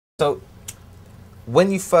So,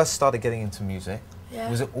 when you first started getting into music,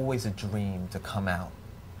 Yeah. was it always a dream to come out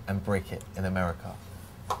and break it in America?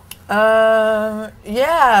 Yeah.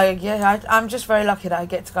 I'm just very lucky that I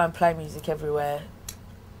get to go and play music everywhere,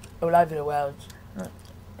 all over the world.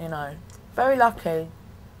 You know, very lucky.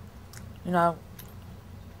 You know,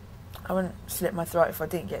 I wouldn't slit my throat if I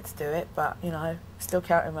didn't get to do it, but, you know, still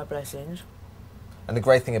counting my blessings. And the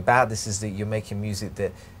great thing about this is that you're making music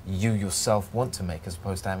that you yourself want to make, as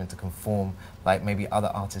opposed to having to conform like maybe other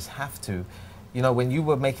artists have to. You know, when you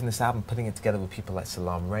were making this album, putting it together with people like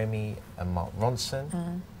Salaam Remi and Mark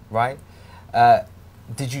Ronson, right?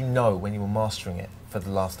 Did you know when you were mastering it for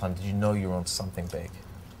the last time, did you know you were onto something big?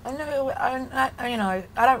 I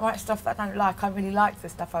don't write stuff that I don't like. I really liked the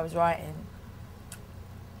stuff I was writing,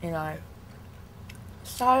 you know.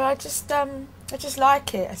 So I just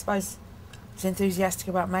like it. I suppose I was enthusiastic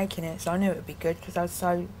about making it, so I knew it would be good because I was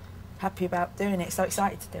so happy about doing it, so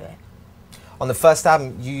excited to do it. On the first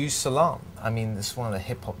album, you used Salaam. I mean, this is one of the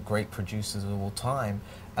hip-hop great producers of all time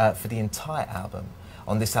for the entire album.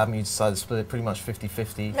 On this album, you decided to split it pretty much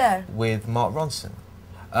 50-50 with Mark Ronson.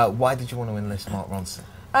 Why did you want to enlist Mark Ronson?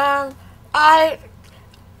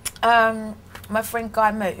 My friend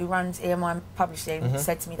Guy Moot, who runs EMI Publishing,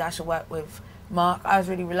 said to me that I should work with Mark. I was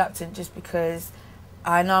really reluctant just because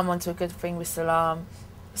I know I'm onto a good thing with Salaam.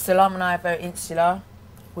 Salaam and I are very insular.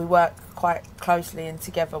 We work quite closely and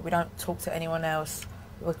together. We don't talk to anyone else.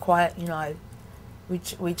 We're quite, you know, we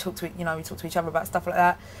talk to each other about stuff like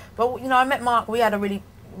that. But, you know, I met Mark. We had a really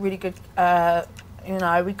good, you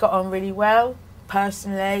know, we got on really well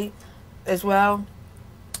personally as well.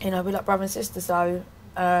 You know, we're like brother and sister, so,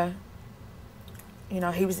 you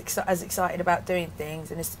know, he was as excited about doing things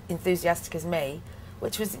and as enthusiastic as me,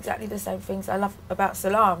 which was exactly the same things I love about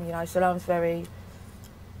Salaam. You know, Salaam's very,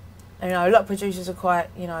 you know, a lot of producers are quite,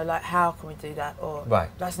 you know, like, how can we do that? Or,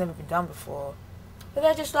 that's never been done before. But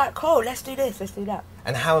they're just like, cool, let's do this, let's do that.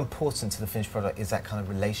 And how important to the finished product is that kind of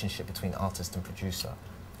relationship between artist and producer?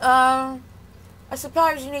 I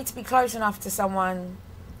suppose you need to be close enough to someone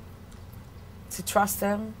to trust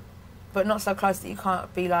them, but not so close that you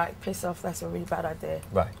can't be like, piss off, that's a really bad idea.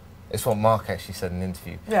 Right. It's what Mark actually said in an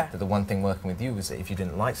interview. Yeah. That the one thing working with you was that if you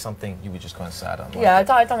didn't like something, you would just go and say, I don't like it.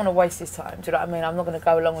 I don't want to waste his time, do you know what I mean? I'm not going to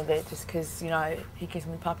go along with it just because, you know, he gives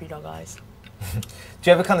me puppy dog eyes. Do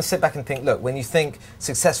you ever kind of sit back and think, look, when you think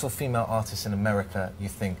successful female artists in America, you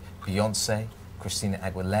think Beyonce, Christina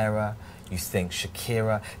Aguilera, you think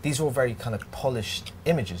Shakira. These are all very kind of polished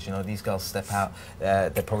images. You know, these girls step out, they're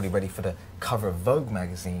probably ready for the cover of Vogue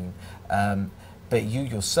magazine. But you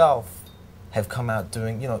yourself have come out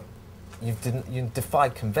doing, you know, you've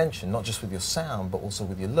defied convention, not just with your sound, but also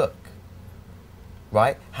with your look.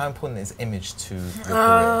 Right? How important is image to your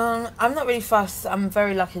career? I'm not really fussed. I'm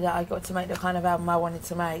very lucky that I got to make the kind of album I wanted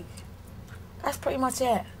to make. That's pretty much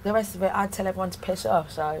it. The rest of it, I'd tell everyone to piss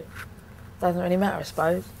off, so it doesn't really matter, I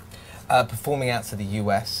suppose. Performing out to the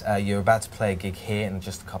US, you're about to play a gig here in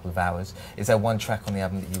just a couple of hours. Is there one track on the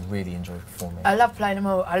album that you really enjoy performing? I love playing them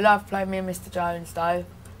all. I love playing Me and Mr. Jones, though.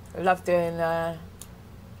 I love doing,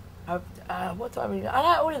 what do I really... I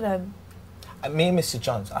like all of them. Me and Mr.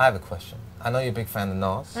 Jones, I have a question. I know you're a big fan of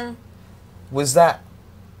Nas. Was that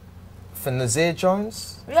for Nasir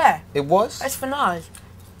Jones? Yeah. It was? It's for Nas.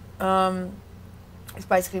 It's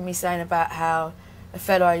basically me saying about how a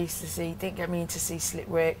fellow I used to see didn't get me in to see Slick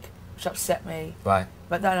Rick, which upset me. Right.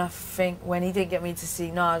 But then I think when he didn't get me to see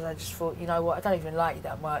Nas, I just thought, you know what, I don't even like you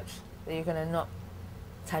that much, that you're going to not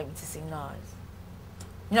take me to see Nas.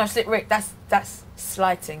 You know, Slick Rick, that's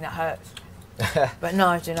slighting, that hurts. But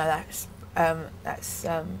Nas, you know,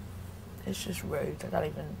 it's just rude.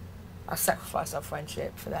 I sacrifice our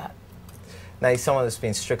friendship for that. Now, you're someone that's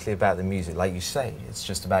been strictly about the music, like you say. It's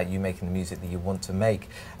just about you making the music that you want to make.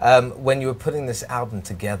 When you were putting this album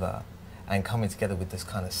together and coming together with this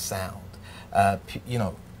kind of sound, you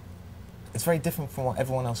know, it's very different from what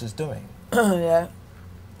everyone else is doing. Yeah.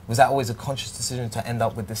 Was that always a conscious decision to end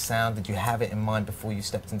up with this sound? Did you have it in mind before you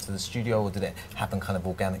stepped into the studio, or did it happen kind of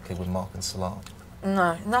organically with Mark and Salaam?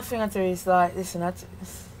 No, nothing I do is like, listen, I'm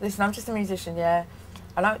just a musician, yeah.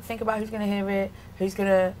 I don't think about who's going to hear it, who's going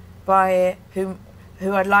to buy it, who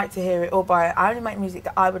I'd like to hear it or buy it. I only make music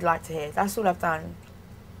that I would like to hear. That's all I've done.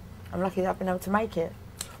 I'm lucky that I've been able to make it.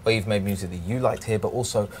 Well, you've made music that you like to hear, but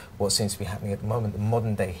also what seems to be happening at the moment, the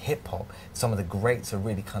modern day hip hop. Some of the greats are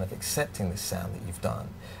really kind of accepting this sound that you've done.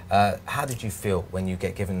 How did you feel when you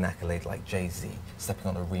get given an accolade like Jay-Z stepping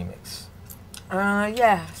on a remix?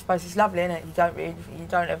 Yeah, I suppose it's lovely, isn't it? You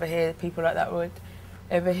don't ever hear people like that would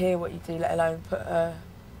ever hear what you do, let alone put a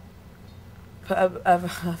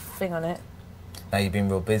thing on it. Now, you've been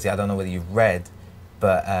real busy. I don't know whether you've read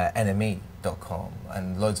but NME.com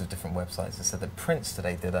and loads of different websites have said that Prince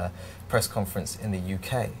today did a press conference in the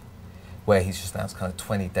UK where he's just announced kind of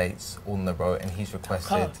 20 dates all in a row, and he's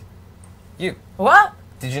requested you. What?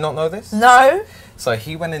 Did you not know this? No. So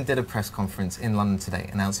he went and did a press conference in London today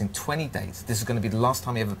announcing 20 dates. This is going to be the last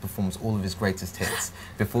time he ever performs all of his greatest hits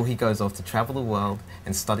before he goes off to travel the world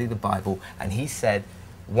and study the Bible. And he said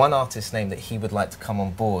one artist's name that he would like to come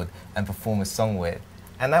on board and perform a song with,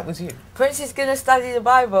 and that was you. Prince is going to study the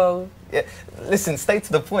Bible. Yeah, listen, stay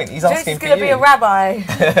to the point. He's Prince asking is for going to be a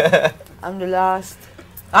rabbi. I'm the last.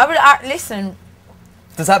 I would listen.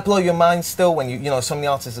 Does that blow your mind still when you know, so many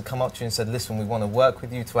artists have come up to you and said, listen, we want to work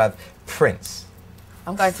with you to have Prince?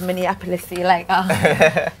 I'm going to Minneapolis, see you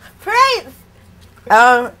later. Prince!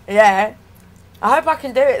 Yeah. I hope I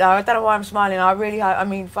can do it though. I don't know why I'm smiling. I really hope, I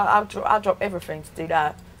mean, I'll drop everything to do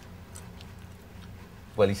that.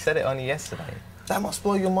 Well, he said it only yesterday. That must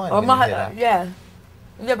blow your mind. Well, when you hear that. Yeah.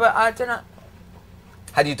 Yeah, but I don't know.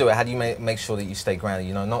 How do you do it? How do you make sure that you stay grounded?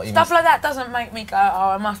 You know, not even... Stuff like that doesn't make me go, oh,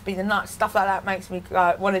 I must be the nuts. Stuff like that makes me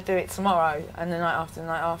go, want to do it tomorrow and the night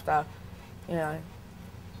after, you know.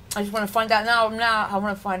 I just want to find out now I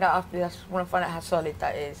want to find out after this, I want to find out how solid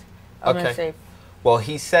that is. I'm going to see. Well,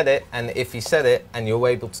 he said it, and if he said it and you were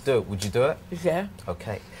able to do it, would you do it? Yeah.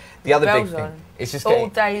 Okay. The other big thing, it's just getting... all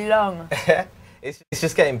day long. It's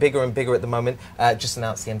just getting bigger and bigger at the moment. Just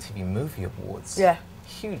announced the MTV Movie Awards. Yeah.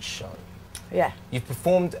 Huge show. Yeah. You've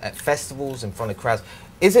performed at festivals in front of crowds.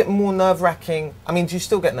 Is it more nerve-wracking? I mean, do you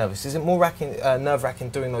still get nervous? Is it more nerve-wracking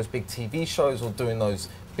doing those big TV shows or doing those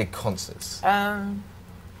big concerts?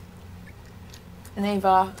 Neither,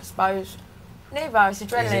 I suppose. Neither. It's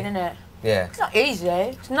adrenaline, isn't it? Yeah. It's not easy.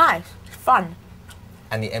 It's nice. It's fun.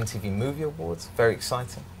 And the MTV Movie Awards, very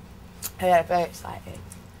exciting. Yeah, very exciting.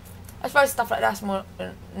 I suppose stuff like that's more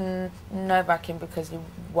nerve-wracking because you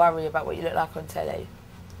worry about what you look like on telly,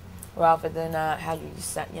 rather than how you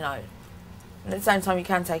set, you know. And at the same time, you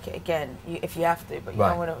can take it again if you have to, but you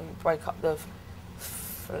don't want to break up the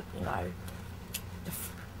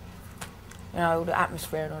all the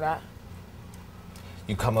atmosphere and all that.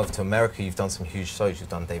 You come over to America, you've done some huge shows, you've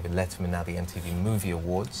done David Letterman, now the MTV Movie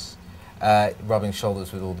Awards, rubbing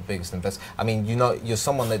shoulders with all the biggest and best. I mean, you know, you're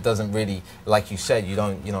someone that doesn't really, like you said, you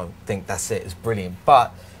don't, think that's it, it's brilliant.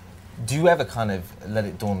 But do you ever kind of let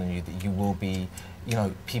it dawn on you that you will be,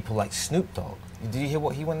 people like Snoop Dogg? Did you hear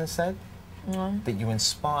what he went and said? No. That you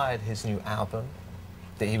inspired his new album,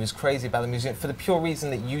 that he was crazy about the music for the pure reason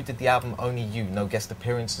that you did the album, only you, no guest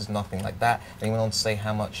appearances, nothing like that. And he went on to say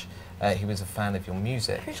how much he was a fan of your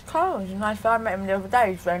music. He's cool. He's a nice guy. I met him the other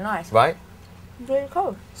day. He's very nice. Right? He's really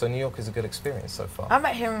cool. So New York is a good experience so far. I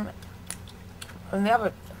met him on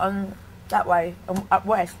that way, up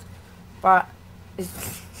west. But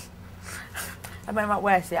I met him up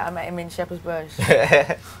west. Yeah, I met him in Shepherd's Bush.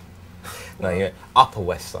 No, you're Upper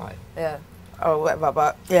West Side. Yeah. Oh, whatever.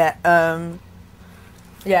 But yeah,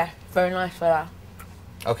 yeah, very nice fella.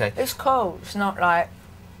 Okay. It's cool. It's not like.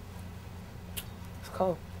 It's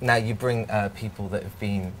cool. Now you bring people that have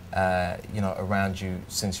been, around you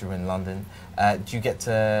since you were in London. Do you get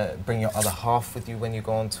to bring your other half with you when you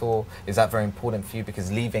go on tour? Is that very important for you?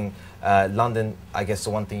 Because leaving London, I guess the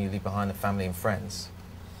one thing you leave behind are family and friends.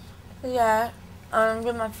 Yeah,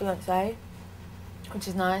 with my fiance, which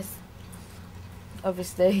is nice.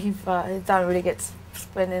 Obviously, but I don't really get to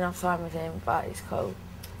spend enough time with him. But it's cool.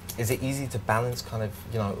 Is it easy to balance kind of,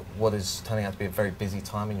 what is turning out to be a very busy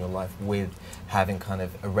time in your life with having kind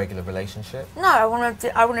of a regular relationship? No, I want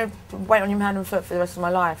to wait on him hand and foot for the rest of my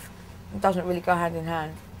life. It doesn't really go hand in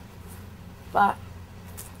hand. But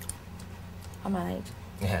I manage.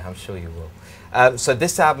 Yeah, I'm sure you will. So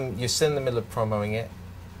this album, you're still in the middle of promoting it,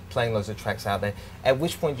 playing loads of tracks out there. At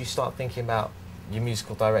which point do you start thinking about your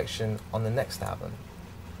musical direction on the next album?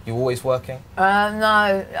 You always working?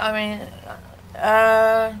 No, I mean,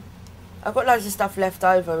 I've got loads of stuff left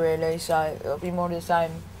over really, so it'll be more the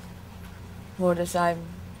same. More the same.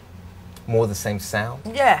 More the same sound?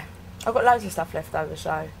 Yeah, I've got loads of stuff left over,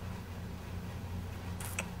 so.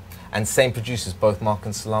 And same producers, both Mark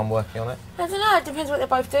and Salam working on it? I don't know, it depends what they're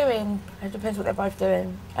both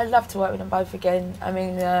doing. I'd love to work with them both again. I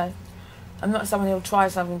mean, I'm not someone who'll try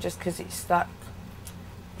something just because it's stuck.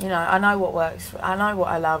 I know what works. I know what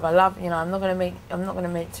I love. I'm not going to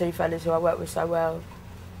meet two fellas who I work with so well.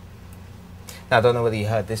 Now, I don't know whether you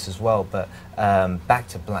heard this as well, but Back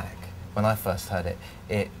to Black, when I first heard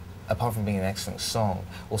it, apart from being an excellent song,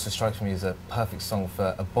 also strikes me as a perfect song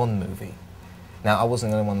for a Bond movie. Now, I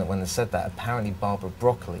wasn't the only one that when they said that. Apparently, Barbara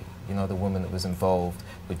Broccoli, the woman that was involved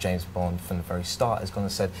with James Bond from the very start, has gone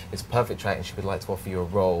and said it's a perfect track and she would like to offer you a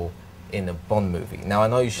role in a Bond movie. Now, I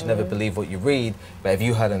know you should never believe what you read, but have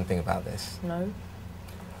you heard anything about this? No.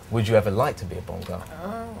 Would you ever like to be a Bond girl?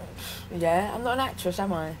 Yeah, I'm not an actress,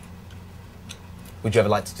 am I? Would you ever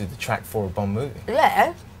like to do the track for a Bond movie?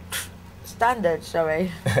 Yeah. Standard, shall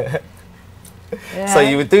we? Yeah. So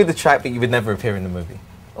you would do the track, but you would never appear in the movie?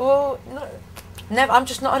 Well, no, never. I'm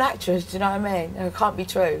just not an actress, do you know what I mean? It can't be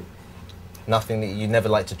true. Nothing that you'd never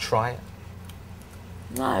like to try it?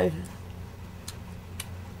 No.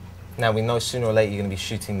 Now, we know sooner or later you're going to be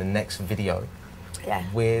shooting the next video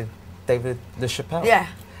with David LaChapelle. Yeah.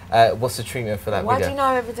 What's the treatment for that Why video? do you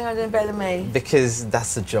know everything I'm doing better than me? Because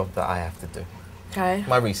that's the job that I have to do. Okay.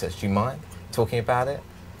 My research, do you mind talking about it?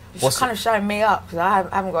 You're just kind of showing me up, because I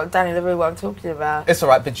haven't got Danny LaRue what I'm talking about. It's all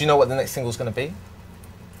right, but do you know what the next single's going to be?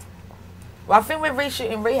 Well, I think we're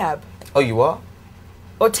reshooting Rehab. Oh, you are?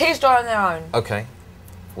 Or Tears Dry on Their Own. Okay.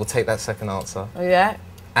 We'll take that second answer. Oh, yeah?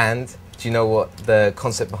 And do you know what the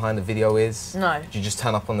concept behind the video is? No. Do you just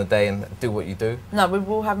turn up on the day and do what you do? No, we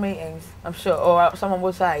will have meetings, I'm sure. Or someone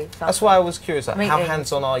will say something. That's why I was curious. Like, how Meetings.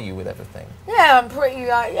 hands-on are you with everything? Yeah, I'm pretty,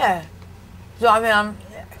 yeah. So, I mean,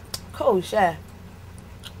 of course, yeah.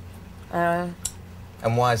 And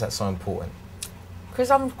why is that so important?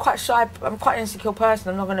 Because I'm quite shy, I'm quite an insecure person.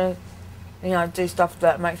 I'm not going to, you know, do stuff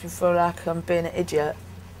that makes me feel like I'm being an idiot.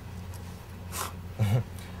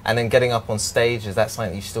 And then getting up on stage, is that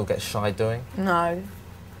something you still get shy doing? No.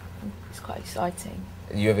 It's quite exciting.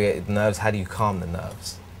 You ever get nerves? How do you calm the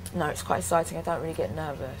nerves? No, it's quite exciting. I don't really get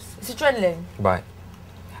nervous. It's adrenaline. Right.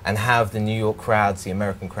 And have the New York crowds, the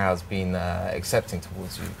American crowds, been accepting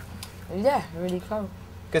towards you? Yeah, really cool.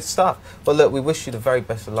 Good stuff. Well, look, we wish you the very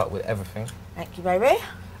best of luck with everything. Thank you, baby.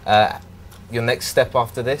 Your next step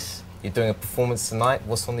after this, you're doing a performance tonight.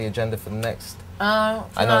 What's on the agenda for the next? I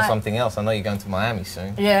know something else. I know you're going to Miami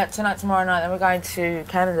soon. Yeah, tonight, tomorrow night. Then we're going to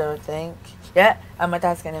Canada, I think. Yeah, and my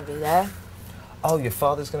dad's going to be there. Oh, your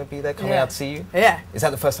father's going to be there coming out to see you? Yeah. Is that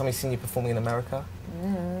the first time he's seen you performing in America?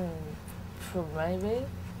 Maybe.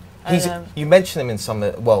 You mentioned him in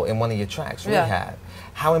in one of your tracks, Yeah. Rehab.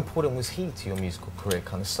 How important was he to your musical career,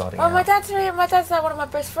 kind of starting Oh, out? my dad's like one of my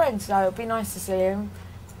best friends, so it'd be nice to see him.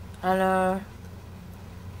 And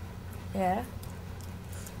yeah.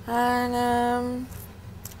 And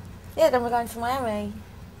yeah, then we're going to Miami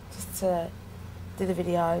just to do the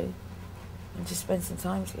video and just spend some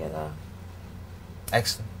time together.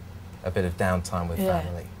 Excellent. A bit of downtime with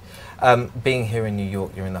family. Being here in New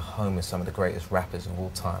York, you're in the home of some of the greatest rappers of all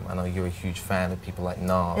time. I know you're a huge fan of people like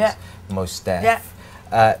Nas, Mos Def.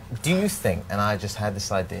 Yeah. Do you think, and I just had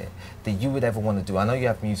this idea, that you would ever want to do, I know you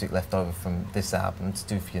have music left over from this album to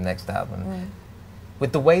do for your next album,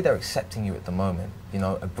 with the way they're accepting you at the moment, you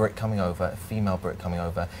know, a Brit coming over, a female Brit coming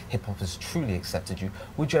over, hip-hop has truly accepted you,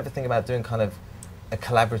 would you ever think about doing kind of a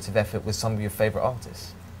collaborative effort with some of your favourite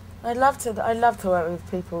artists? I'd love to work with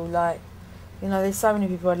people like, you know, there's so many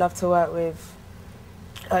people I'd love to work with,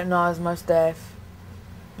 like Nas, Mos Def.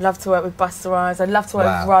 I'd love to work with Busta Rhymes. I'd love to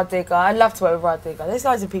work with Rod Digger. I'd love to work with Rod Digger. There's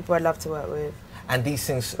loads of people I'd love to work with. And these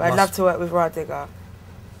things But I'd love to work with Rod Digger.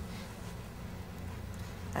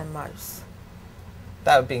 And Mos.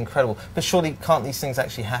 That would be incredible. But surely can't these things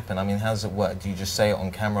actually happen? I mean, how does it work? Do you just say it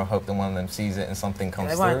on camera, hope that one of them sees it and something comes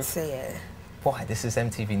through? They won't see it. Why? This is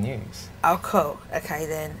MTV News. Oh, cool. Okay,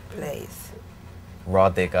 then, please.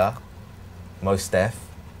 Rod Digger, Mos Def,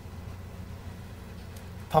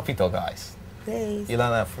 Puppy Dog Eyes. Please. You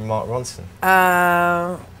learned that from Mark Ronson.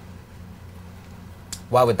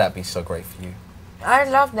 Why would that be so great for you? I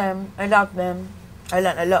love them. I love them. I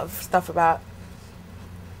learned a lot of stuff about.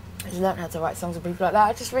 I just learned how to write songs with people like that.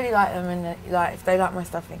 I just really like them, and like if they like my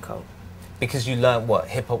stuff, then cool. Because you learned what?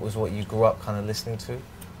 Hip hop was what you grew up kind of listening to?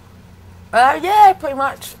 Yeah, pretty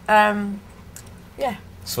much. Yeah.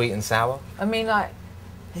 Sweet and sour? I mean, like,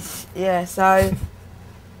 yeah. So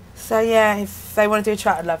yeah, if they want to do a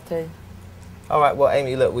track, I'd love to. All right. Well,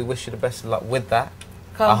 Amy, look, we wish you the best of luck with that.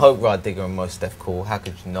 Cool. I hope Rod Digger and Mos Def cool. How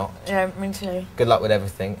could you not? Yeah, me too. Good luck with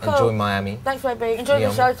everything. Cool. Enjoy Miami. Thanks, baby. Enjoy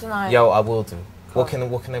the show tonight. Yo, I will do. Cool.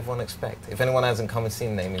 What can everyone expect? If anyone hasn't come and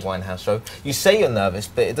seen the Amy Winehouse show, you say you're nervous,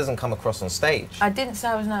 but it doesn't come across on stage. I didn't say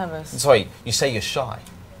I was nervous. Sorry, you say you're shy.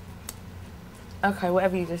 Okay,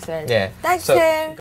 whatever you just said. Yeah. Thank you.